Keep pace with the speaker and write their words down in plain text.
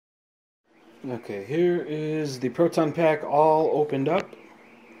Okay, here is the Proton Pack all opened up.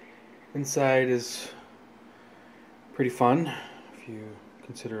 Inside is pretty fun, if you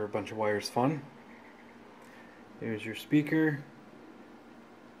consider a bunch of wires fun. There's your speaker.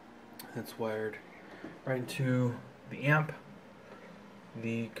 That's wired right into the amp.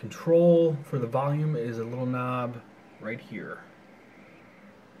 The control for the volume is a little knob right here.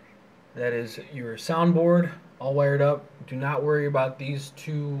 That is your soundboard, all wired up. Do not worry about these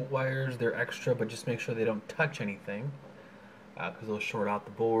two wires, they're extra, but just make sure they don't touch anything because they'll short out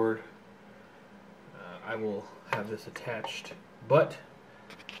the board. I will have this attached, but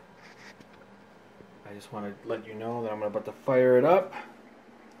I just want to let you know that I'm about to fire it up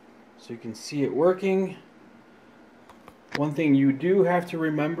so you can see it working. One thing you do have to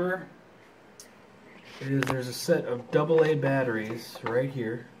remember is there's a set of AA batteries right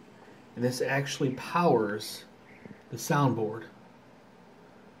here, and this actually powers the soundboard.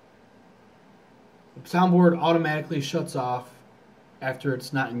 The soundboard automatically shuts off after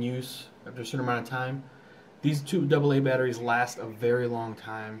it's not in use, after a certain amount of time. These two AA batteries last a very long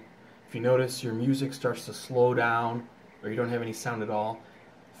time. If you notice your music starts to slow down or you don't have any sound at all,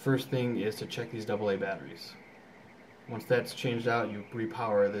 first thing is to check these AA batteries. Once that's changed out, you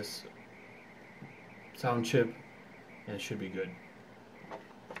repower this sound chip and it should be good.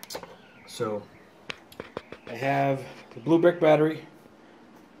 So I have the blue brick battery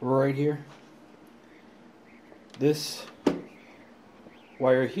right here. This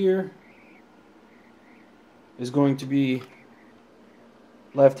wire here is going to be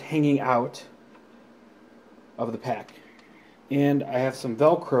left hanging out of the pack. And I have some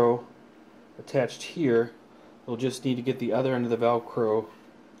Velcro attached here. You'll just need to get the other end of the Velcro,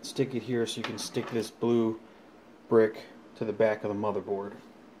 stick it here so you can stick this blue brick to the back of the motherboard.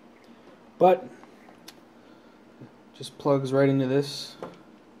 But just plugs right into this.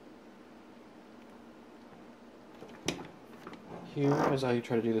 Here is how you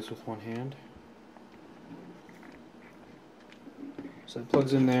try to do this with one hand. So it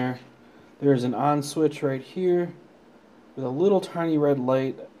plugs in there. There's an on switch right here with a little tiny red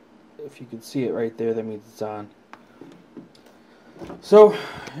light. If you can see it right there, that means it's on. So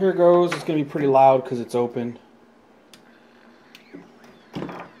here it goes. It's going to be pretty loud because it's open.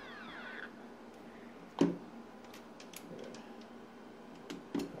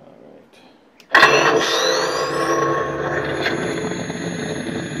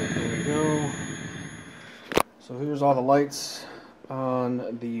 So here's all the lights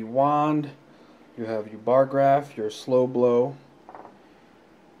on the wand. You have your bar graph, your slow blow,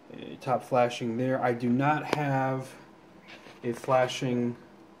 top flashing there. I do not have a flashing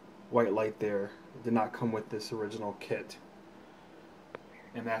white light there. It did not come with this original kit.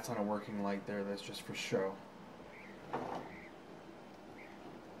 And that's on a working light there, that's just for show.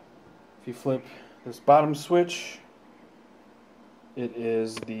 If you flip this bottom switch, it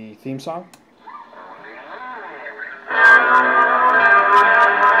is the theme song.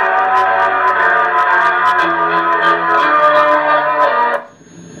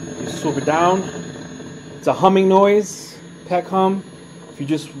 Swoop it down. It's a humming noise, pack hum. If you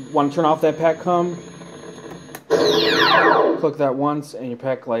just want to turn off that pack hum, click that once and your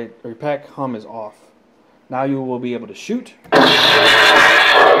pack light or your pack hum is off. Now you will be able to shoot.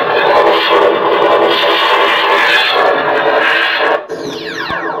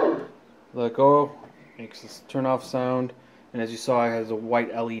 Let go, makes this turn off sound, and as you saw, it has a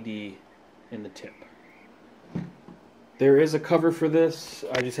white LED in the tip. There is a cover for this.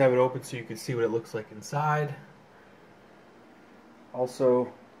 I just have it open so you can see what it looks like inside.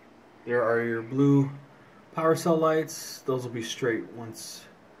 Also, there are your blue power cell lights. Those will be straight once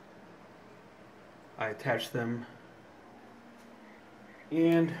I attach them.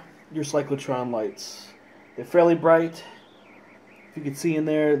 And your cyclotron lights. They're fairly bright. If you can see in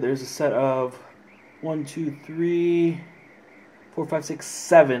there, there's a set of 1, 2, 3, 4, 5, 6,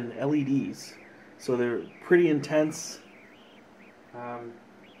 7 LEDs. So they're pretty intense.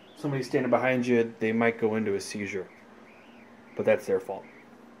 Somebody standing behind you, they might go into a seizure, but that's their fault.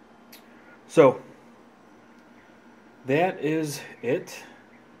 So that is it.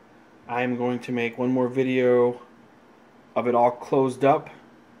 I'm going to make one more video of it all closed up,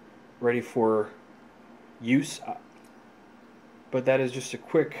 ready for use, but that is just a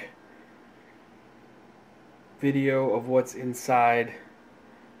quick video of what's inside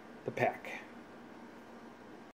the pack.